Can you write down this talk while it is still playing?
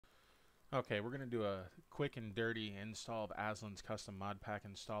Okay, we're going to do a quick and dirty install of Aslains custom mod pack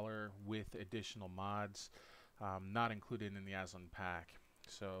installer with additional mods not included in the Aslan pack.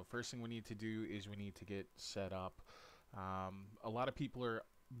 So first thing we need to do is we need to get set up. A lot of people are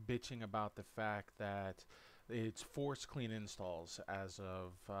bitching about the fact that it's forced clean installs as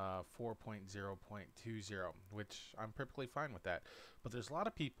of 4.0.20, which I'm perfectly fine with that. But there's a lot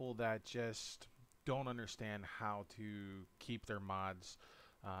of people that just don't understand how to keep their mods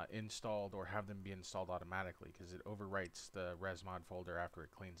installed or have them be installed automatically because it overwrites the resmod folder after it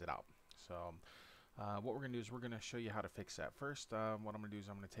cleans it out. So what we're going to do is we're going to show you how to fix that. First, what I'm going to do is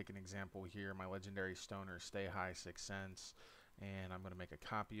I'm going to take an example here, my legendary stoner stay high 6 cents, and I'm going to make a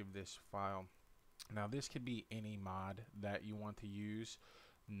copy of this file. Now this could be any mod that you want to use,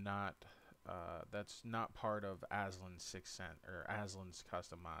 not that's not part of Aslains 6 cent or Aslains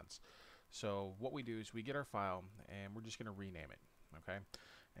custom mods. So what we do is we get our file and we're just going to rename it. Okay,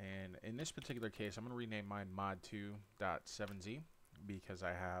 and in this particular case I'm going to rename mine mod2.7z because I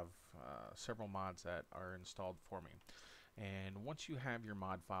have several mods that are installed for me. And once you have your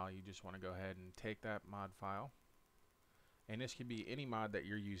mod file, you just want to go ahead and take that mod file, and this can be any mod that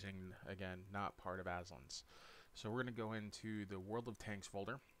you're using, again not part of Aslains. So we're going to go into the World of Tanks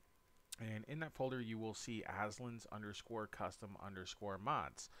folder, and in that folder you will see Aslains underscore custom underscore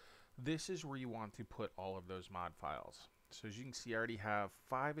mods. This is where you want to put all of those mod files. So as you can see, I already have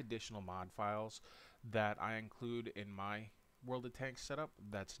 5 additional mod files that I include in my World of Tanks setup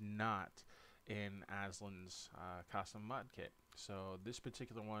that's not in Aslains custom mod kit. So this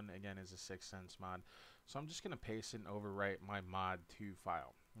particular one again is a 6 cents mod. So I'm just going to paste and overwrite my mod2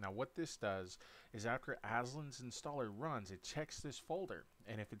 file. Now what this does is after Aslains installer runs, it checks this folder,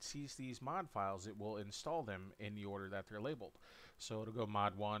 and if it sees these mod files, it will install them in the order that they're labeled. So it'll go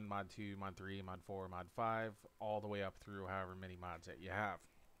mod 1, mod 2, mod 3, mod 4, mod 5, all the way up through however many mods that you have.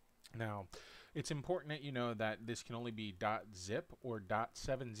 Now, it's important that you know that this can only be .zip or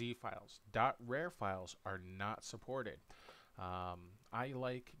 .7z files. .rar files are not supported. I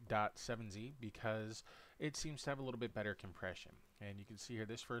like .7z because it seems to have a little bit better compression. And you can see here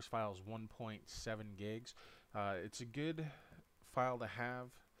this first file is 1.7 gigs. It's a good file to have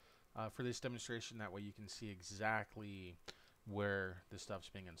for this demonstration. That way you can see exactly where the stuff's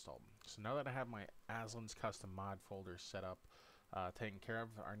being installed. So now that I have my Aslains custom mod folder set up, taken care of,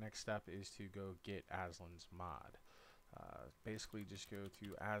 our next step is to go get Aslains mod. Basically just go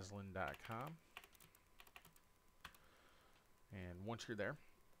to aslain.com, and once you're there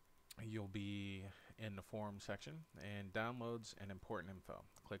you'll be in the forum section and downloads and important info.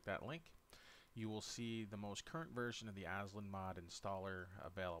 Click that link. You will see the most current version of the Aslain mod installer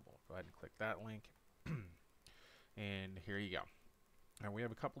available. Go ahead and click that link and here you go. Now we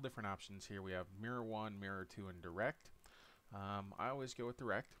have a couple different options here. We have Mirror 1, Mirror 2, and Direct. I always go with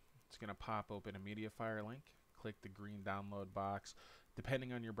Direct. It's going to pop open a MediaFire link. Click the green download box.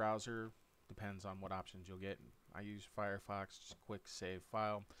 Depending on your browser, depends on what options you'll get. I use Firefox, just quick save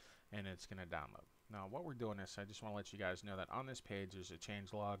file, and it's going to download. Now what we're doing is I just want to let you guys know that on this page there's a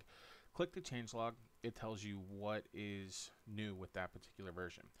changelog. Click the changelog. It tells you what is new with that particular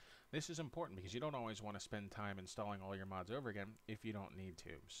version. This is important because you don't always want to spend time installing all your mods over again if you don't need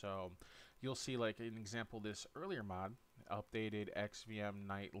to. So you'll see, like an example, this earlier mod updated XVM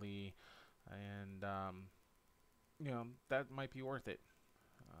nightly, and you know, that might be worth it.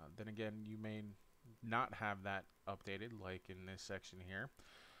 Then again, you may not have that updated like in this section here,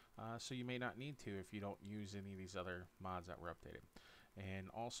 so you may not need to if you don't use any of these other mods that were updated. And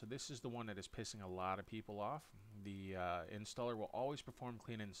also, this is the one that is pissing a lot of people off. The installer will always perform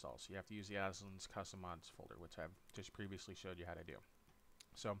clean installs. You have to use the Aslains custom mods folder, which I've just previously showed you how to do.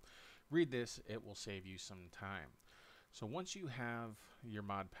 So read this, it will save you some time. So once you have your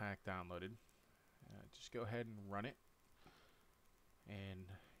mod pack downloaded, just go ahead and run it. And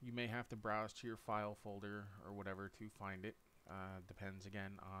you may have to browse to your file folder or whatever to find it. Depends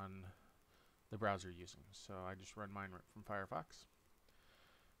again on the browser you're using. So I just run mine from Firefox.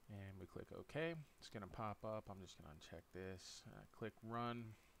 And we click OK. It's going to pop up. I'm just going to uncheck this. Click Run.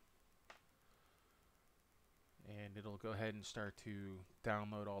 And it'll go ahead and start to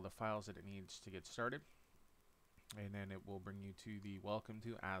download all the files that it needs to get started. And then it will bring you to the Welcome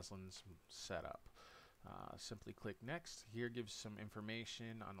to Aslains setup. Simply click Next. Here gives some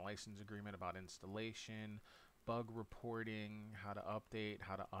information on the license agreement about installation, bug reporting, how to update,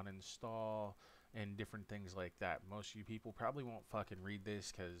 how to uninstall, and different things like that. Most of you people probably won't fucking read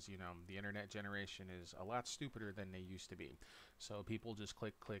this because, you know, the internet generation is a lot stupider than they used to be. So people just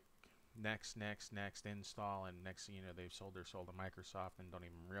click next, next, next, install, and next thing you know, they've sold their soul to Microsoft and don't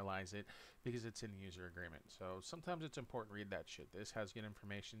even realize it because it's in the user agreement. So sometimes it's important to read that shit. This has good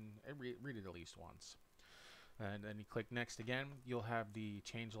information. Read it at least once. And then you click next again, you'll have the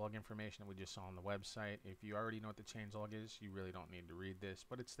changelog information that we just saw on the website. If you already know what the changelog is, you really don't need to read this,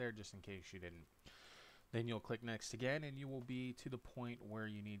 but it's there just in case you didn't. Then you'll click next again, and you will be to the point where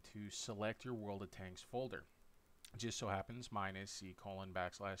you need to select your World of Tanks folder. It just so happens mine is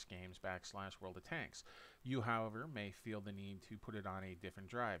C:/games/World of Tanks. You, however, may feel the need to put it on a different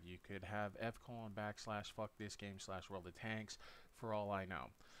drive. You could have F:/fuck this game/World of Tanks for all I know.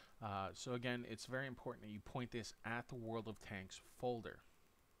 So again, it's very important that you point this at the World of Tanks folder.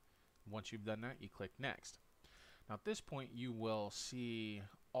 Once you've done that, you click next. Now at this point, you will see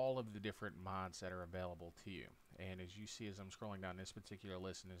all of the different mods that are available to you. And as you see as I'm scrolling down this particular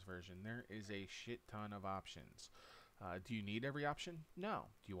list in this version, there is a shit ton of options. Do you need every option? No.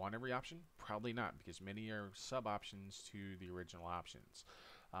 Do you want every option? Probably not, because many are sub-options to the original options.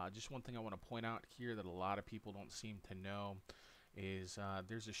 Just one thing I want to point out here that a lot of people don't seem to know is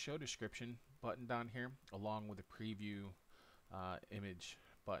there's a show description button down here along with a preview image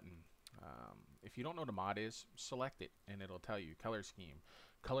button. If you don't know what a mod is, select it and it'll tell you color scheme,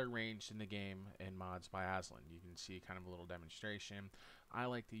 color range in the game, and mods by Aslains. You can see kind of a little demonstration. I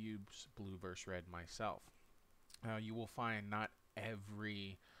like to use blue versus red myself. You will find not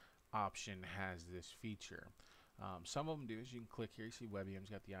every option has this feature. Some of them do. As you can click here, you see WebEM's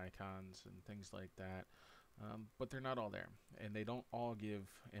got the icons and things like that. But they're not all there, and they don't all give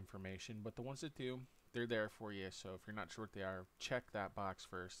information, but the ones that do, they're there for you. So if you're not sure what they are, check that box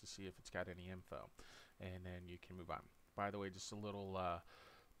first to see if it's got any info, and then you can move on. By the way, just a little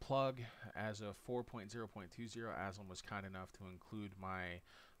plug, as of 4.0.20, Aslains was kind enough to include my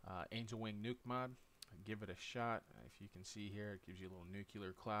Angel Wing nuke mod. Give it a shot. If you can see here, it gives you a little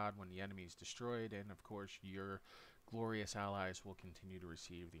nuclear cloud when the enemy is destroyed, and of course your glorious allies will continue to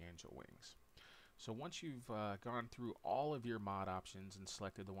receive the Angel Wings. So once you've gone through all of your mod options and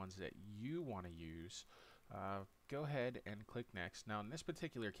selected the ones that you want to use, go ahead and click next. Now in this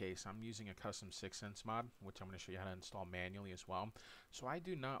particular case, I'm using a custom 6 Sense mod, which I'm going to show you how to install manually as well. So I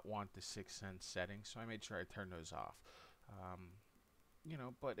do not want the 6 Sense settings, so I made sure I turned those off. You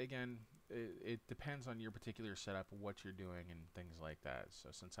know, but again, it depends on your particular setup, what you're doing, and things like that. So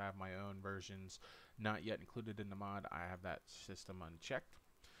since I have my own versions not yet included in the mod, I have that system unchecked.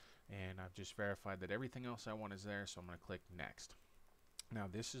 And I've just verified that everything else I want is there, so I'm going to click next. Now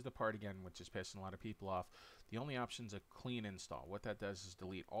this is the part again which is pissing a lot of people off. The only option is a clean install. What that does is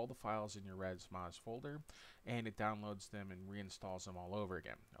delete all the files in your Reds mods folder, and it downloads them and reinstalls them all over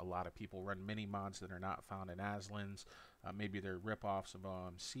again. A lot of people run mini mods that are not found in Aslains. Maybe they're rip-offs of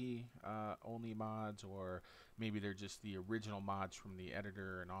OMC only mods, or maybe they're just the original mods from the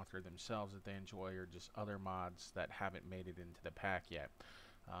editor and author themselves that they enjoy, or just other mods that haven't made it into the pack yet.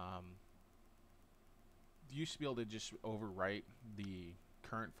 You used to be able to just overwrite the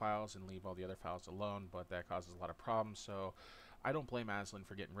current files and leave all the other files alone, but that causes a lot of problems, so I don't blame Aslains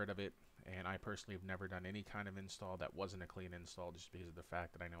for getting rid of it, and I personally have never done any kind of install that wasn't a clean install, just because of the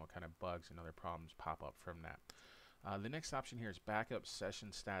fact that I know what kind of bugs and other problems pop up from that. The next option here is backup session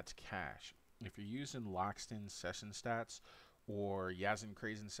stats cache. If you're using Lockstin session stats or Yazin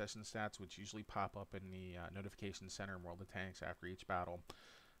Krazen session stats, which usually pop up in the notification center in World of Tanks after each battle,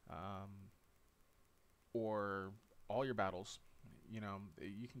 or all your battles, you know,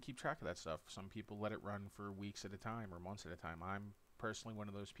 you can keep track of that stuff. Some people let it run for weeks at a time or months at a time. I'm personally one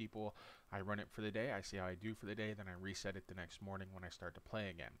of those people. I run it for the day, I see how I do for the day, then I reset it the next morning when I start to play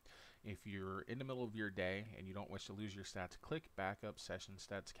again. If you're in the middle of your day and you don't wish to lose your stats, click backup session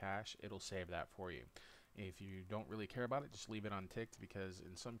stats cache. It'll save that for you. If you don't really care about it, just leave it unticked, because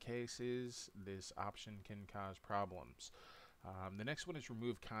in some cases this option can cause problems. The next one is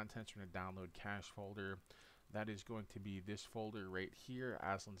remove contents from the download cache folder. That is going to be this folder right here,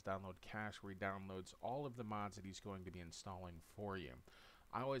 Aslains download cache, where he downloads all of the mods that he's going to be installing for you.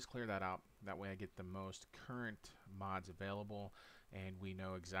 I always clear that out. That way I get the most current mods available, and we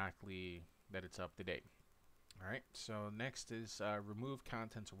know exactly that it's up to date. Alright, so next is remove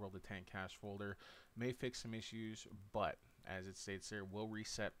contents of World of Tank cache folder. May fix some issues, but as it states there, will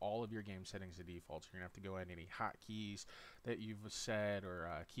reset all of your game settings to default. So you're going to have to go in any hotkeys that you've set, or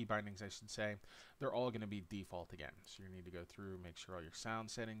key bindings I should say. They're all going to be default again. So you need to go through, make sure all your sound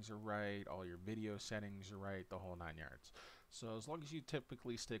settings are right, all your video settings are right, the whole 9 yards. So as long as you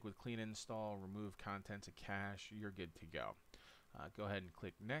typically stick with clean install, remove contents of cache, you're good to go. Go ahead and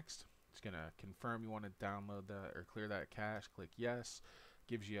click next. It's going to confirm you want to download that or clear that cache. Click yes.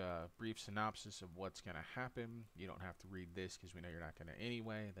 Gives you a brief synopsis of what's going to happen. You don't have to read this because we know you're not going to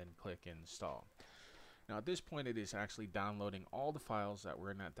anyway. Then click install. Now at this point, it is actually downloading all the files that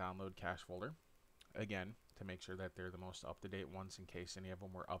were in that download cache folder. Again, to make sure that they're the most up-to-date ones in case any of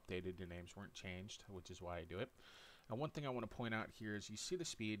them were updated, the names weren't changed, which is why I do it. Now one thing I want to point out here is you see the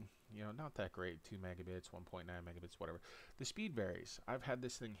speed, not that great, 2 megabits, 1.9 megabits, whatever. The speed varies. I've had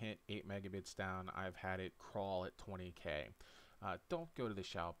this thing hit 8 megabits down. I've had it crawl at 20K. Don't go to the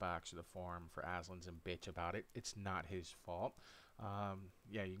shout box or the forum for Aslains and bitch about it. It's not his fault.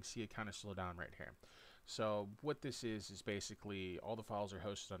 Yeah, you can see it kind of slow down right here. So what this is basically all the files are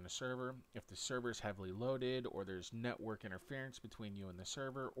hosted on the server. If the server is heavily loaded, or there's network interference between you and the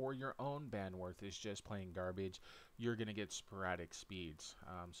server, or your own bandwidth is just playing garbage, you're going to get sporadic speeds.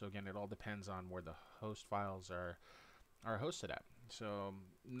 So again, it all depends on where the host files are hosted at. So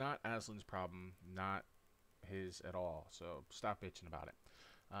not Aslain's problem, not his at all. So stop bitching about it.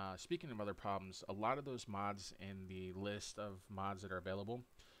 Speaking of other problems, a lot of those mods in the list of mods that are available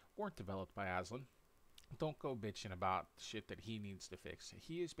weren't developed by Aslain. Don't go bitching about shit that he needs to fix.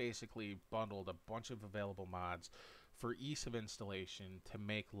 He has basically bundled a bunch of available mods for ease of installation to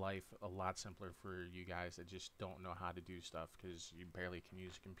make life a lot simpler for you guys that just don't know how to do stuff because you barely can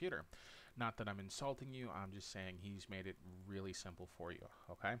use a computer. Not that I'm insulting you, I'm just saying he's made it really simple for you,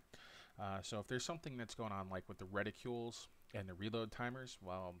 okay? So if there's something that's going on like with the reticules and the reload timers,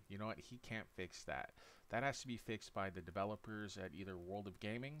 well, you know what, he can't fix that. That has to be fixed by the developers at either World of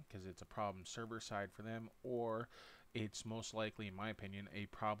Gaming, because it's a problem server side for them, or it's most likely, in my opinion, a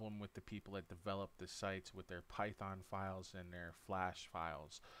problem with the people that develop the sites with their Python files and their Flash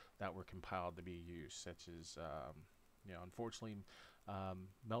files that were compiled to be used, such as, unfortunately,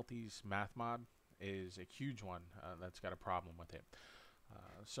 Melty's math mod is a huge one that's got a problem with it.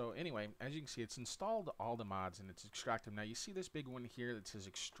 So anyway, as you can see, it's installed all the mods and it's extracted. Now you see this big one here that says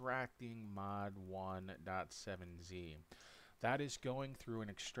extracting mod 1.7z. That is going through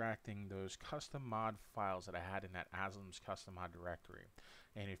and extracting those custom mod files that I had in that Aslains custom mod directory.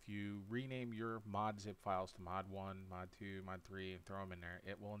 And if you rename your mod zip files to mod 1, mod 2, mod 3 and throw them in there,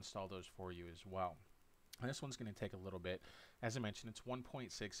 it will install those for you as well. And this one's going to take a little bit. As I mentioned, it's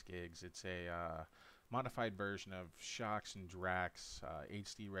 1.6 gigs. It's a modified version of Shocks and Drax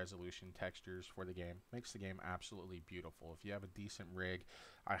HD resolution textures for the game. Makes the game absolutely beautiful. If you have a decent rig,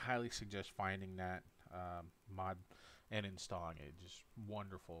 I highly suggest finding that mod and installing it. Just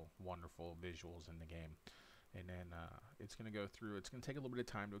wonderful, wonderful visuals in the game. And then it's going to go through. It's going to take a little bit of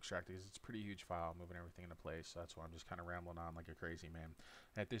time to extract it because it's a pretty huge file, moving everything into place. So that's why I'm just kind of rambling on like a crazy man.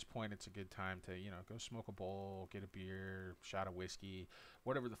 At this point, it's a good time to, go smoke a bowl, get a beer, shot of whiskey,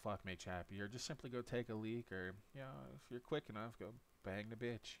 whatever the fuck makes you happy. Or just simply go take a leak, or, if you're quick enough, go bang the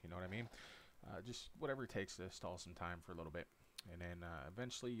bitch. You know what I mean? Just whatever it takes to stall some time for a little bit. And then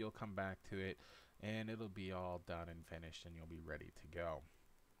eventually you'll come back to it, and it'll be all done and finished, and you'll be ready to go.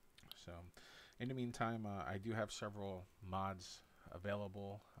 So in the meantime, I do have several mods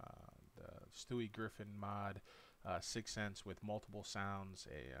available. The Stewie Griffin mod, 6 cents with multiple sounds,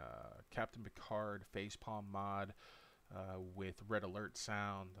 a Captain Picard facepalm mod with red alert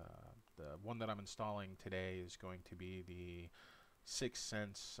sound. The one that I'm installing today is going to be the 6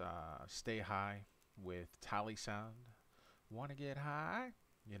 cents Stay High with tally sound. Want to get high?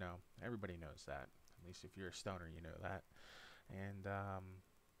 Everybody knows that. At least if you're a stoner, you know that. And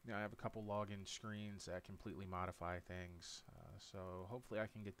I have a couple login screens that completely modify things, so hopefully I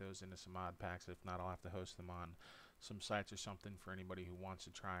can get those into some mod packs. If not, I'll have to host them on some sites or something for anybody who wants to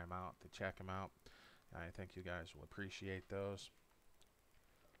try them out, to check them out. I think you guys will appreciate those.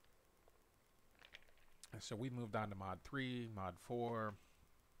 So we moved on to mod 3, mod 4,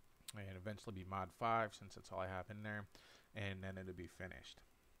 and eventually be mod 5, since that's all I have in there, and then it'll be finished.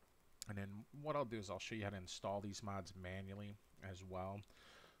 And then what I'll do is I'll show you how to install these mods manually as well.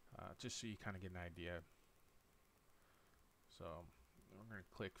 Just so you kind of get an idea. So we're going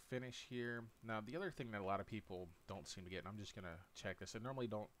to click finish here. Now the other thing that a lot of people don't seem to get, and I'm just going to check this. I normally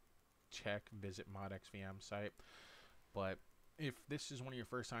don't check visit mod XVM site, but if this is one of your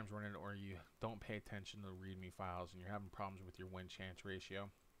first times running it, or you don't pay attention to the readme files and you're having problems with your win chance ratio,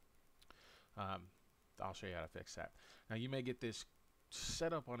 I'll show you how to fix that. Now you may get this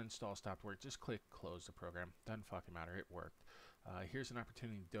setup uninstall stopped work. Just click close the program. Doesn't fucking matter, it worked. Here's an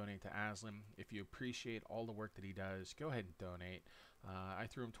opportunity to donate to Aslain. If you appreciate all the work that he does, go ahead and donate. I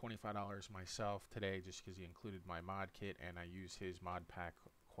threw him $25 myself today just because he included my mod kit, and I use his mod pack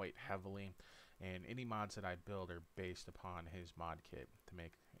quite heavily. And any mods that I build are based upon his mod kit to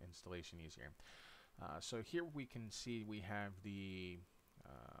make installation easier. So here we can see we have the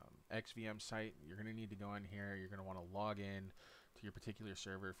XVM site. You're going to need to go in here. You're going to want to log in to your particular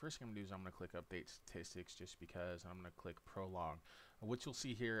server, first thing I'm going to do is I'm going to click Update Statistics just because, and I'm going to click Prolong. What you'll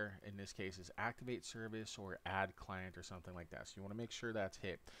see here in this case is Activate Service or Add Client or something like that. So you want to make sure that's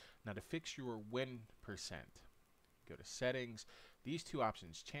hit. Now to fix your win percent, go to Settings. These two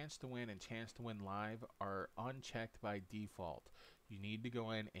options, Chance to Win and Chance to Win Live, are unchecked by default. You need to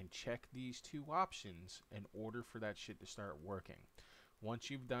go in and check these two options in order for that shit to start working. Once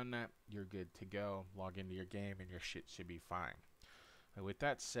you've done that, you're good to go. Log into your game and your shit should be fine. With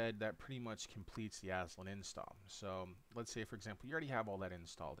that said, that pretty much completes the Aslan install. So let's say, for example, you already have all that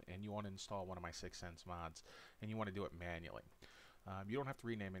installed and you want to install one of my 6 cents mods and you want to do it manually. You don't have to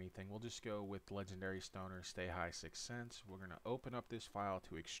rename anything. We'll just go with Legendary Stoner Stay High 6 cents. We're going to open up this file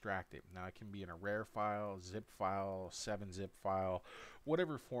to extract it. Now it can be in a RAR file, zip file, 7-zip file,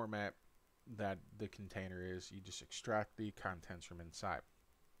 whatever format that the container is. You just extract the contents from inside.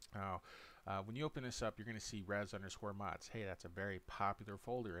 Now, when you open this up, you're going to see res_mods. Hey, that's a very popular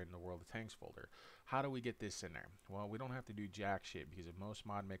folder in the World of Tanks folder. How do we get this in there? Well, we don't have to do jack shit because most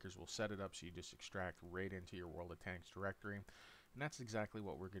mod makers will set it up so you just extract right into your World of Tanks directory. And that's exactly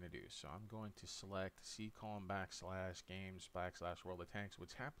what we're going to do. So I'm going to select C:\games/World of Tanks,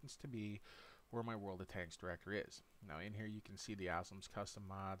 which happens to be where my World of Tanks directory is. Now in here you can see the Aslains custom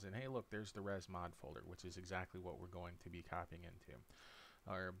mods, and hey look, there's the res mod folder, which is exactly what we're going to be copying into,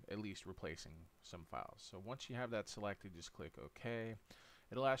 or at least replacing some files. So once you have that selected, just click OK.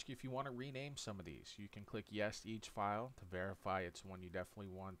 It'll ask you if you want to rename some of these. You can click yes to each file to verify it's one you definitely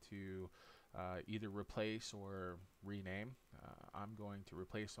want to either replace or rename. I'm going to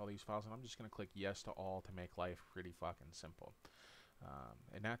replace all these files, and I'm just going to click yes to all to make life pretty fucking simple.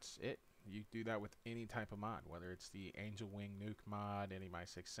 And that's it. You do that with any type of mod, whether it's the Angel Wing Nuke mod, any of my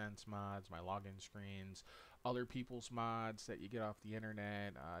 6 cents mods, my login screens, other people's mods that you get off the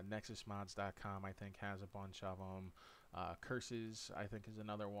internet. NexusMods.com I think has a bunch of them. Curses I think is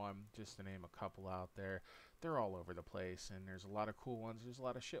another one, just to name a couple out there. They're all over the place, and there's a lot of cool ones, there's a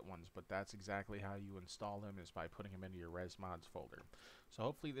lot of shit ones, but that's exactly how you install them, is by putting them into your res mods folder. So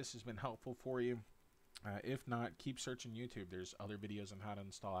hopefully this has been helpful for you. If not, keep searching YouTube. There's other videos on how to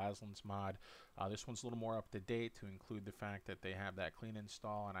install Aslains mod. This one's a little more up to date to include the fact that they have that clean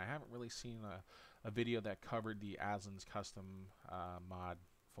install, and I haven't really seen a video that covered the Aslains custom mod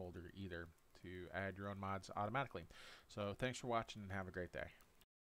folder either, to add your own mods automatically. So thanks for watching and have a great day.